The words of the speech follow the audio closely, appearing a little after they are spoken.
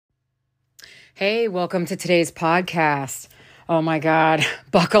Hey, welcome to today's podcast. Oh my God,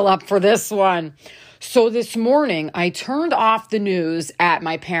 buckle up for this one. So this morning, I turned off the news at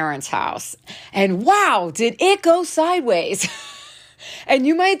my parents' house, and wow, did it go sideways. And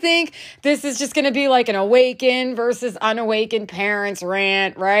you might think this is just going to be like an awakened versus unawakened parents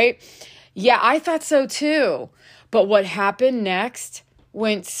rant, right? Yeah, I thought so too. But what happened next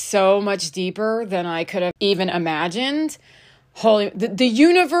went so much deeper than I could have even imagined. The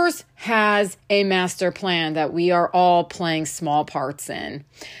universe has a master plan that we are all playing small parts in.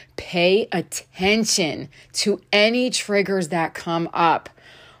 Pay attention to any triggers that come up.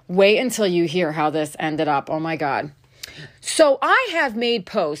 Wait until you hear how this ended up. Oh my God. So I have made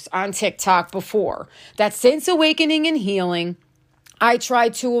posts on TikTok before that since awakening and healing, I try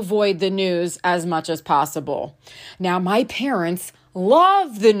to avoid the news as much as possible. Now, my parents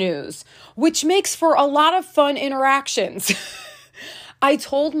love the news, which makes for a lot of fun interactions. I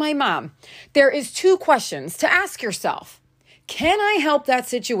told my mom, there is 2 questions to ask yourself. Can I help that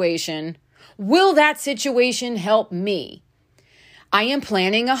situation? Will that situation help me? I am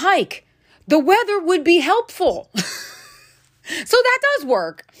planning a hike. The weather would be helpful. So that does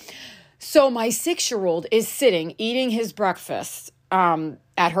work. So my 6-year-old is sitting eating his breakfast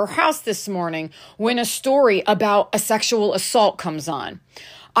at her house this morning when a story about a sexual assault comes on.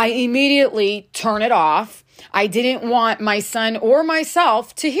 I immediately turn it off. I didn't want my son or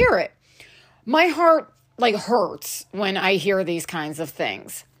myself to hear it. My heart hurts when I hear these kinds of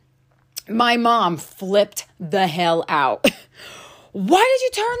things. My mom flipped the hell out. Why did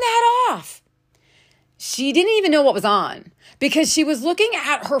you turn that off? She didn't even know what was on because she was looking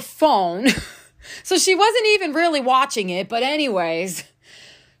at her phone. So she wasn't even really watching it. But anyways,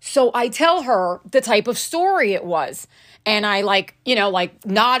 so I tell her the type of story it was. And I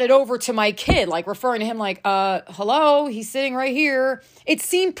nodded over to my kid, referring to him hello, he's sitting right here. It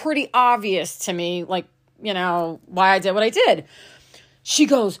seemed pretty obvious to me, why I did what I did. She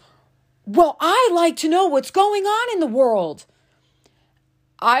goes, well, I like to know what's going on in the world.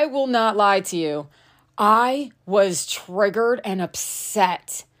 I will not lie to you. I was triggered and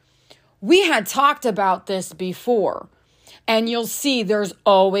upset. We had talked about this before, and you'll see there's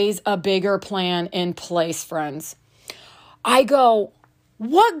always a bigger plan in place, friends. I go,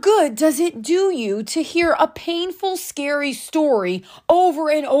 what good does it do you to hear a painful, scary story over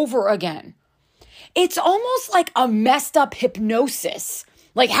and over again? It's almost like a messed up hypnosis,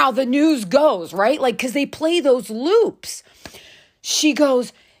 like how the news goes, right? Because they play those loops. She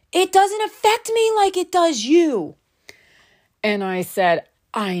goes, it doesn't affect me like it does you. And I said,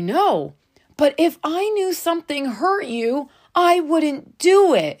 I know, but if I knew something hurt you, I wouldn't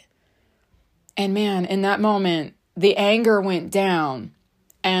do it. And man, in that moment, the anger went down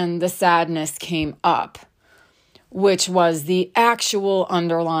and the sadness came up, which was the actual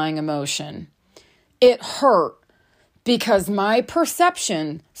underlying emotion. It hurt because my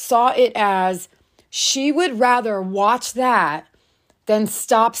perception saw it as she would rather watch that than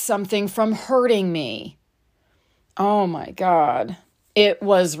stop something from hurting me. Oh my God. It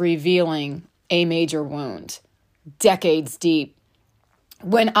was revealing a major wound, decades deep.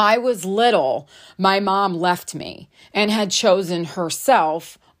 When I was little, my mom left me and had chosen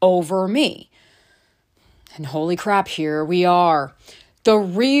herself over me. And holy crap, here we are. The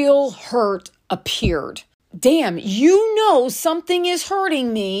real hurt appeared. Damn, you know something is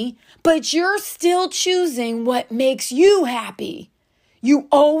hurting me, but you're still choosing what makes you happy. You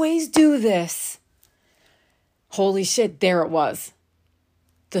always do this. Holy shit, there it was.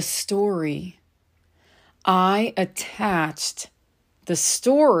 The story. I attached the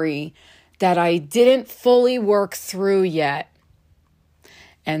story that I didn't fully work through yet.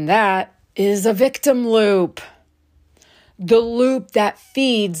 And that is a victim loop. The loop that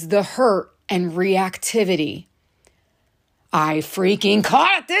feeds the hurt and reactivity. I freaking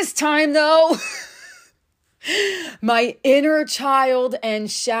caught it this time though. My inner child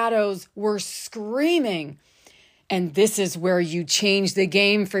and shadows were screaming. And this is where you change the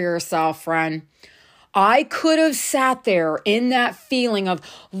game for yourself, friend. I could have sat there in that feeling of,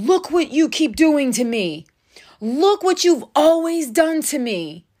 look what you keep doing to me. Look what you've always done to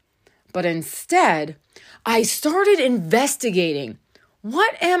me. But instead, I started investigating.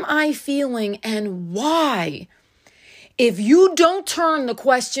 What am I feeling and why? If you don't turn the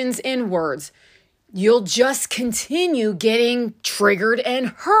questions inwards, you'll just continue getting triggered and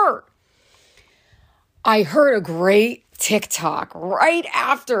hurt. I heard a great TikTok right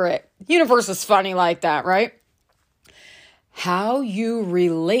after it. Universe is funny like that, right? How you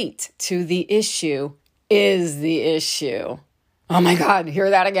relate to the issue is the issue. Oh my God, hear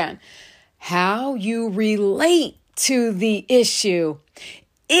that again. How you relate to the issue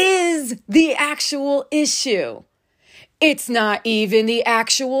is the actual issue. It's not even the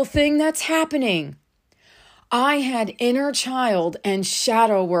actual thing that's happening. I had inner child and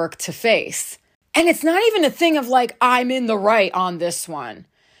shadow work to face. And it's not even a thing of like, I'm in the right on this one.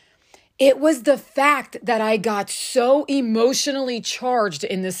 It was the fact that I got so emotionally charged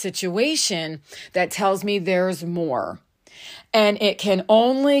in the situation that tells me there's more. And it can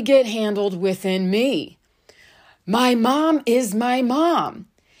only get handled within me. My mom is my mom.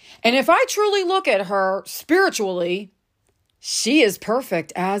 And if I truly look at her spiritually, she is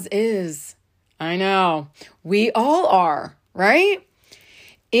perfect as is. I know. We all are, right?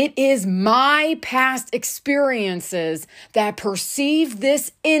 It is my past experiences that perceive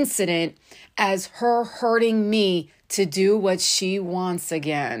this incident as her hurting me to do what she wants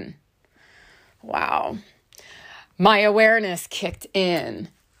again. Wow. My awareness kicked in.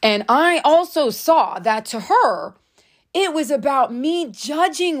 And I also saw that to her, it was about me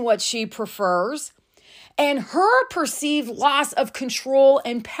judging what she prefers and her perceived loss of control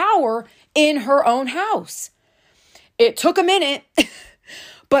and power in her own house. It took a minute,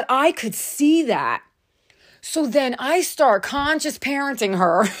 but I could see that. So then I start conscious parenting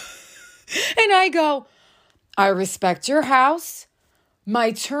her and I go, I respect your house.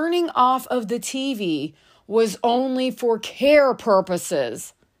 My turning off of the TV was only for care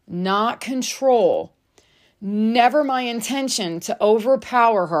purposes, not control. Never my intention to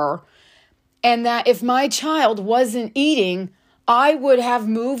overpower her. And that if my child wasn't eating, I would have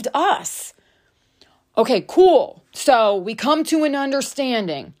moved us. Okay, cool. So we come to an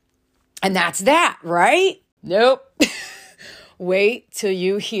understanding. And that's that, right? Nope. Wait till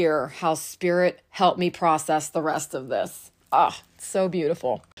you hear how Spirit helped me process the rest of this. It's so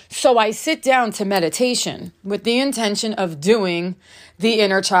beautiful. So I sit down to meditation with the intention of doing the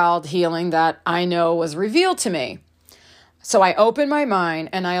inner child healing that I know was revealed to me. So I open my mind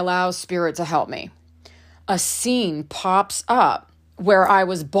and I allow Spirit to help me. A scene pops up where I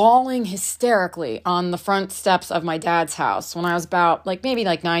was bawling hysterically on the front steps of my dad's house when I was about maybe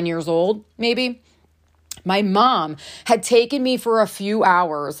 9 years old, maybe. My mom had taken me for a few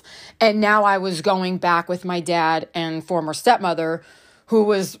hours, and now I was going back with my dad and former stepmother, who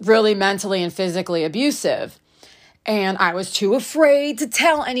was really mentally and physically abusive. And I was too afraid to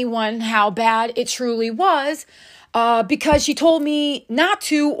tell anyone how bad it truly was, because she told me not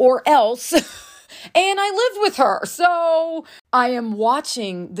to or else, and I lived with her. So I am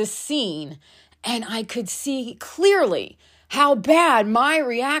watching the scene, and I could see clearly how bad my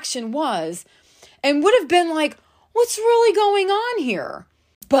reaction was, and would have been like, what's really going on here?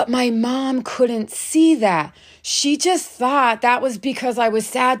 But my mom couldn't see that. She just thought that was because I was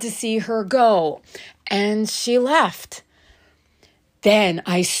sad to see her go. And she left. Then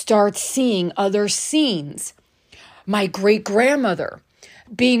I start seeing other scenes. My great-grandmother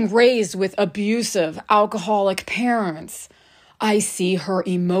being raised with abusive, alcoholic parents. I see her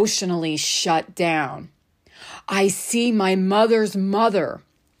emotionally shut down. I see my mother's mother.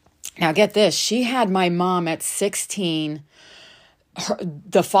 Now get this, she had my mom at 16.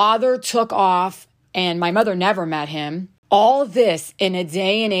 The father took off and my mother never met him. All this in a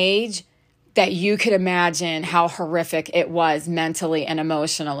day and age that you could imagine how horrific it was mentally and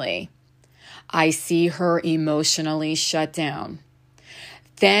emotionally. I see her emotionally shut down.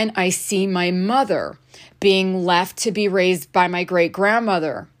 Then I see my mother being left to be raised by my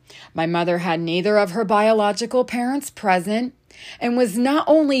great-grandmother. My mother had neither of her biological parents present and was not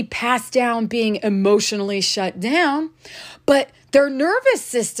only passed down being emotionally shut down, but their nervous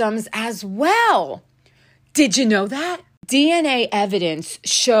systems as well. Did you know that? DNA evidence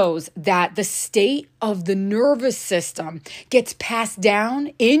shows that the state of the nervous system gets passed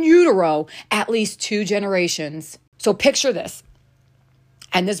down in utero at least 2 generations. So picture this,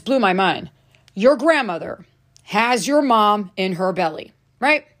 and this blew my mind. Your grandmother has your mom in her belly,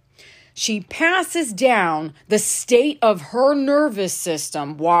 right? She passes down the state of her nervous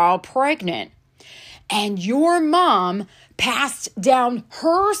system while pregnant. And your mom passed down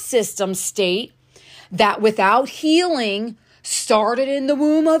her system state that without healing started in the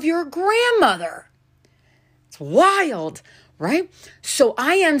womb of your grandmother. It's wild, right? So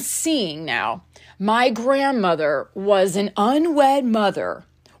I am seeing now my grandmother was an unwed mother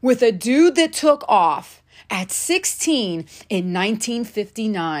with a dude that took off at 16 in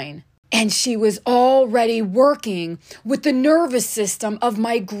 1959. And she was already working with the nervous system of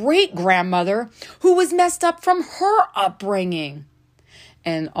my great-grandmother who was messed up from her upbringing.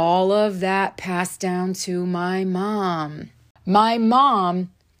 And all of that passed down to my mom. My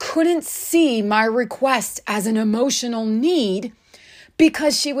mom couldn't see my request as an emotional need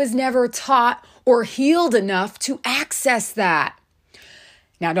because she was never taught or healed enough to access that.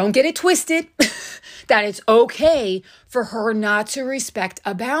 Now, don't get it twisted that it's okay for her not to respect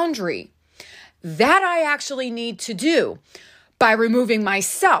a boundary. That I actually need to do by removing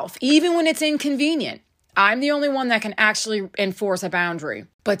myself, even when it's inconvenient. I'm the only one that can actually enforce a boundary.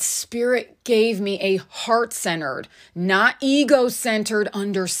 But Spirit gave me a heart-centered, not ego-centered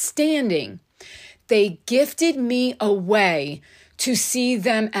understanding. They gifted me a way to see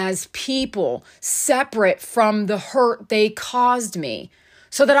them as people separate from the hurt they caused me,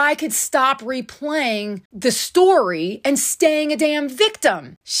 so that I could stop replaying the story and staying a damn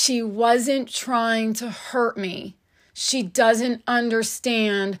victim. She wasn't trying to hurt me. She doesn't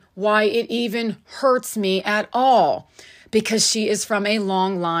understand why it even hurts me at all, because she is from a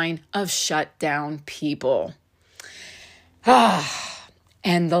long line of shut down people.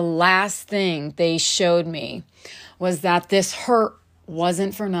 And the last thing they showed me was that this hurt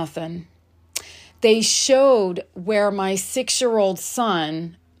wasn't for nothing. They showed where my 6-year-old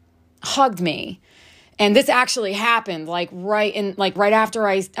son hugged me. And this actually happened right after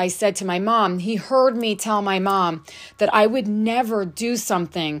I said to my mom. He heard me tell my mom that I would never do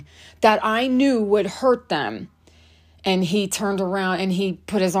something that I knew would hurt them. And he turned around and he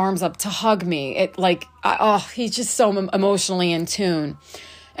put his arms up to hug me. He's just so emotionally in tune.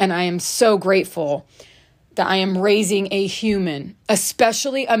 And I am so grateful that I am raising a human,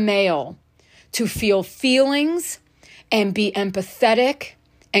 especially a male, to feel feelings and be empathetic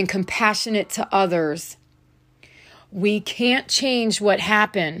and compassionate to others. We can't change what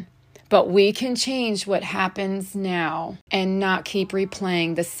happened, but we can change what happens now and not keep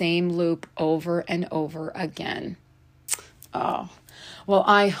replaying the same loop over and over again. Oh, well,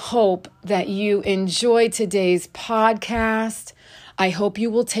 I hope that you enjoyed today's podcast. I hope you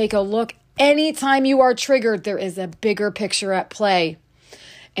will take a look. Anytime you are triggered, there is a bigger picture at play.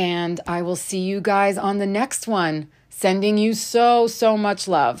 And I will see you guys on the next one. Sending you so much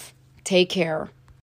love. Take care.